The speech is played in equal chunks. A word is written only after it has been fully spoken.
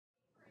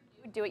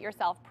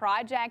do-it-yourself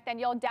project, then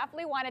you'll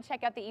definitely want to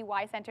check out the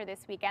EY Centre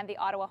this weekend. The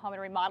Ottawa Home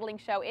and Remodeling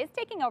Show is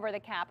taking over the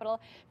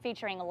capital,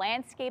 featuring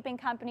landscaping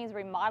companies,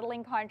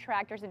 remodeling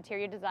contractors,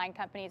 interior design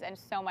companies, and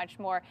so much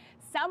more.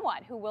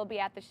 Someone who will be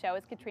at the show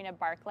is Katrina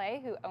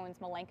Barclay, who owns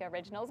Malenka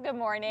Originals. Good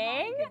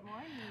morning. Hi, good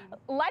morning.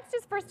 Let's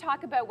just first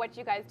talk about what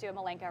you guys do at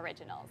Malenka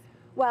Originals.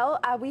 Well,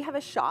 we have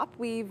a shop.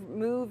 We've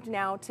moved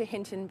now to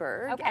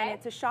Hintonburg, Okay. and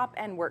it's a shop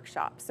and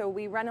workshop. So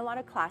we run a lot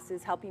of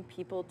classes helping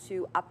people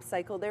to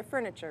upcycle their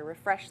furniture,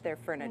 refresh their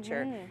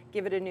furniture,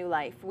 give it a new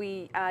life.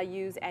 We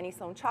use Annie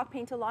Sloan chalk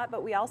paint a lot,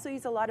 but we also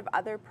use a lot of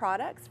other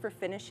products for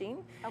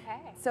finishing. Okay.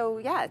 So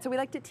yeah, so we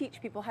like to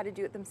teach people how to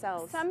do it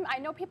themselves. I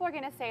know people are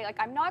going to say, like,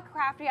 I'm not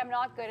crafty, I'm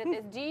not good at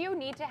this. Do you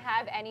need to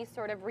have any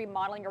sort of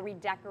remodeling or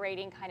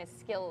redecorating kind of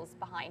skills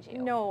behind you?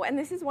 No, and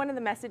this is one of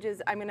the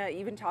messages I'm going to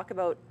even talk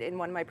about in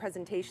one of my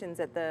presentations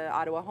at the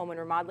Ottawa Home and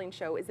Remodeling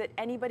Show, is that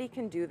anybody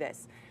can do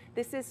this.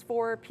 This is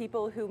for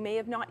people who may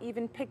have not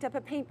even picked up a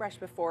paintbrush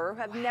before or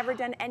have never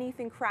done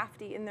anything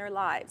crafty in their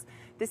lives.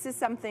 This is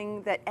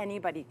something that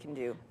anybody can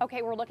do.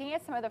 Okay, we're looking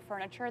at some of the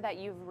furniture that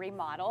you've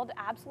remodeled.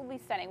 Absolutely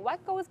stunning.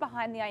 What goes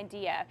behind the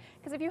idea?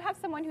 Because if you have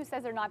someone who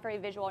says they're not very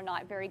visual or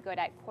not very good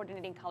at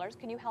coordinating colors,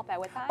 can you help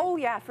out with that? Oh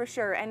yeah, for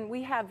sure. And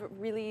we have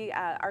really,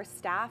 our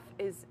staff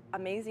is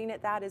amazing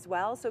at that as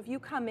well. So if you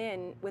come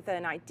in with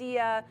an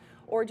idea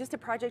or just a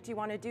project you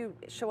want to do,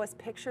 show us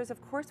pictures.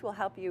 Of course, we'll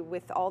help you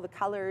with all the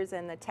colors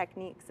and the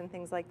techniques and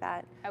things like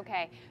that.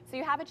 Okay, so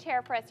you have a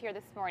chair for us here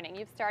this morning.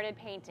 You've started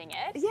painting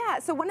it. Yeah,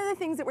 so one of the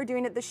things that we're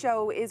doing at the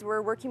show is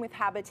we're working with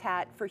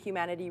Habitat for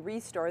Humanity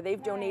Restore.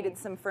 They've donated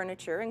some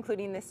furniture,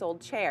 including this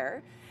old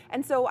chair.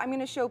 And so I'm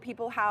going to show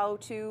people how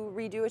to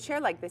redo a chair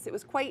like this. It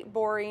was quite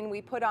boring.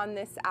 We put on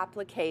this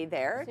applique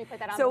there. So you put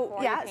that on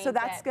before yeah, you paint so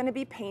that's it. going to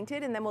be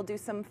painted, and then we'll do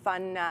some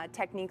fun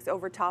techniques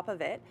over top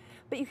of it.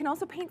 But you can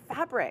also paint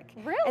fabric.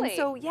 Really? And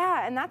so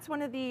yeah, and that's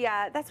one of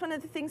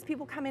the things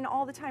people come in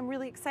all the time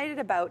really excited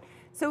about.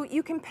 So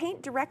you can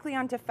paint directly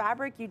onto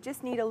fabric. You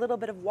just need a little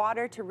bit of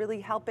water to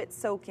really help it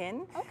soak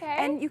in. Okay.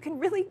 And you can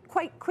really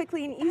quite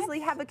quickly and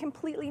easily have a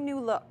completely new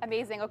look.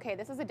 Amazing. Okay,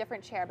 this is a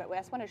different chair, but we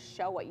just want to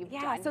show what you've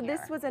done Yeah, so here.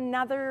 this was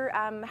another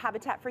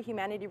Habitat for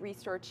Humanity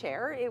Restore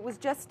chair. It was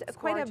just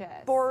quite gorgeous.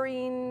 a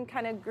boring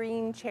kind of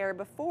green chair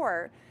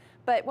before.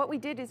 But what we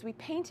did is we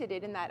painted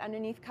it in that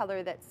underneath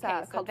color that's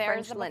Okay, so called there's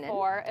French the linen.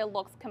 before. It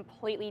looks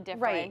completely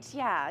different. Right,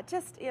 yeah,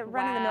 just a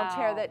run-of-the-mill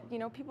chair Wow. that, you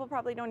know, people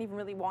probably don't even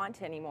really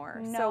want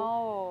anymore.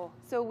 No.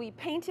 So we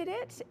painted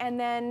it, and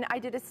then I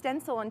did a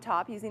stencil on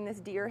top using this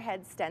deer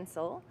head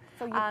stencil.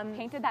 So you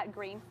painted that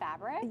green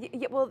fabric?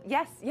 Well,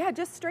 yes, yeah,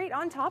 just straight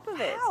on top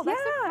of it. Wow,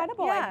 that's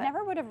incredible. Yeah. I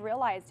never would have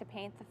realized to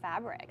paint the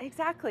fabric.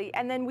 Exactly,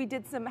 and then we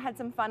had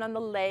some fun on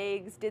the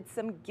legs, did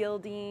some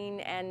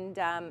gilding and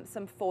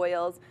some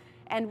foils.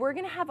 And we're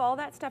going to have all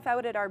that stuff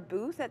out at our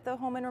booth at the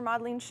Home and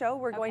Remodeling Show.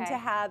 We're going to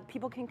have,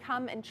 people can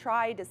come and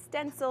try to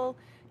stencil,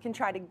 can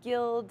try to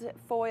gild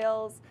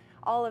foils,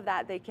 all of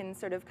that they can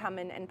sort of come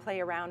in and play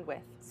around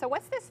with. So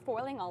what's this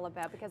foiling all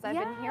about? Because I've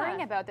been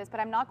hearing about this, but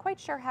I'm not quite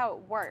sure how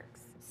it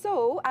works.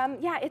 So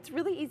yeah, it's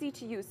really easy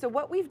to use. So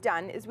what we've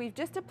done is we've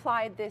just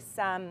applied this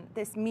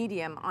this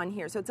medium on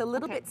here. So it's a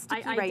little bit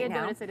sticky right now. I did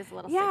notice it is a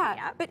little sticky.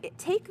 Yeah, but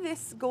take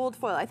this gold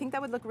foil. I think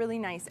that would look really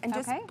nice. And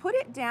just put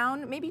it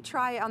down, maybe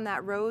try on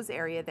that rose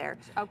area there.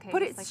 Okay.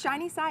 Put it like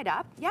shiny side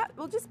up. Yeah,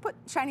 we'll just put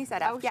shiny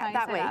side up. Oh, yeah, shiny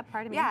that side way. up.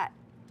 Pardon me. Yeah.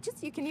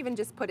 Just, you can even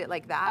just put it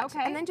like that.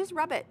 Okay. And then just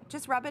rub it.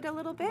 Just rub it a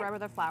little bit. Wherever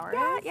the flower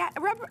is? Yeah,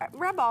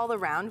 rub all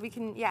around. We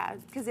can, yeah,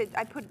 because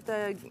I put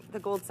the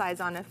gold size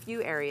on a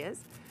few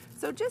areas.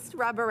 So just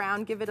rub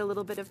around, give it a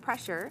little bit of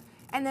pressure.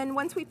 And then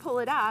once we pull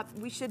it up,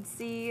 we should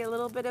see a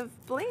little bit of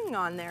bling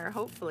on there,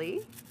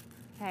 hopefully.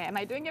 Okay, am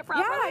I doing it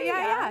properly?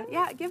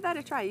 Yeah, give that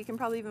a try. You can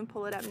probably even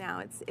pull it up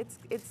now.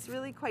 It's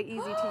really quite easy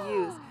to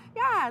use.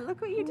 Yeah, look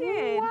what you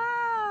did.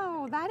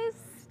 Wow, that is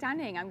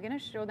stunning. I'm going to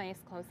show a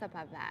nice close-up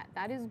of that.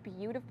 That is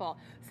beautiful.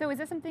 So is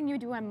this something you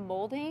do on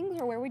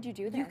moldings, or where would you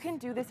do this? You can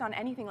do this on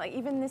anything, like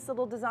even this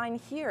little design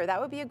here.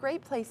 That would be a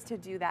great place to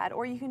do that.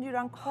 Or you can do it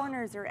on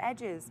corners or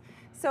edges.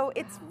 So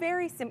it's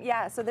very simple.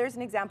 Yeah, so there's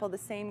an example of the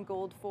same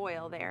gold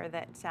foil there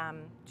that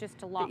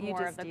just a lot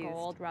more of the used.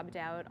 Gold rubbed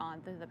out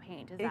onto the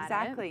paint. Is that it?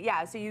 Exactly.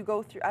 Yeah. So you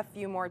go through a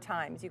few more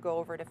times. You go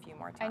over it a few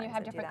more times. And you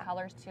have different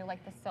colors too,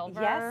 like the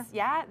silver. Yes.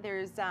 Yeah.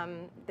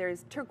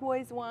 There's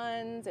turquoise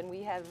ones, and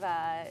we have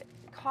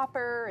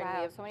copper, and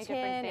we have so many tin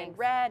different things. and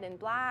red and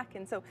black,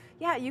 and so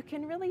yeah, you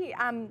can really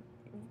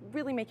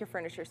really make your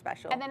furniture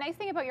special. And the nice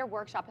thing about your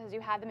workshop is you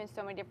have them in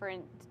so many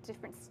different,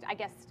 I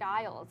guess,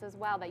 styles as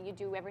well, that you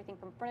do everything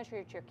from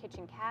furniture to your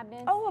kitchen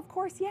cabinets. Oh, of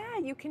course, yeah.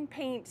 You can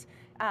paint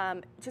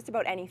just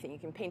about anything. You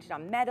can paint it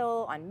on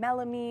metal, on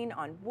melamine,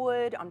 on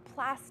wood, on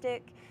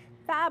plastic.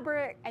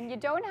 fabric. And you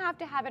don't have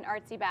to have an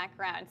artsy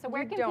background. So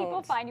where can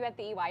people find you at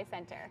the EY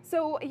Center?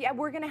 So yeah,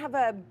 we're going to have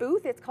a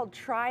booth. It's called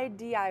Try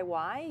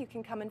DIY. You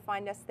can come and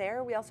find us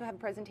there. We also have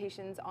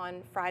presentations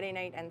on Friday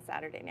night and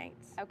Saturday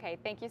nights. Okay,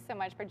 thank you so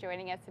much for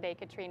joining us today,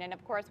 Katrina. And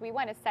of course, we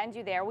want to send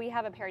you there. We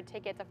have a pair of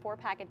tickets, a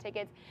 4-pack of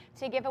tickets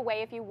to give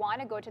away if you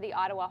want to go to the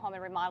Ottawa Home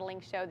and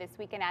Remodeling Show this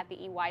weekend at the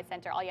EY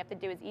Center. All you have to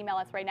do is email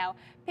us right now,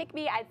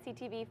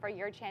 pickme@CTV, for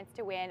your chance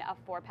to win a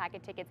 4-pack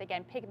of tickets.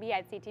 Again,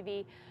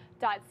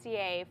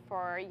 pickme@ctv.ca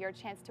for your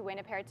chance to win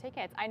a pair of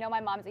tickets. I know my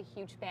mom's a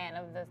huge fan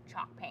of the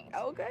chalk paint.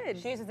 Oh, good.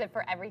 She uses it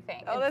for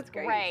everything. Oh, that's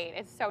great.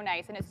 It's so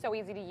nice, and it's so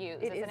easy to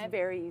use, isn't it? It is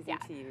very easy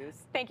to use.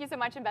 Thank you so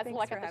much, and best of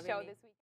luck at the show this week.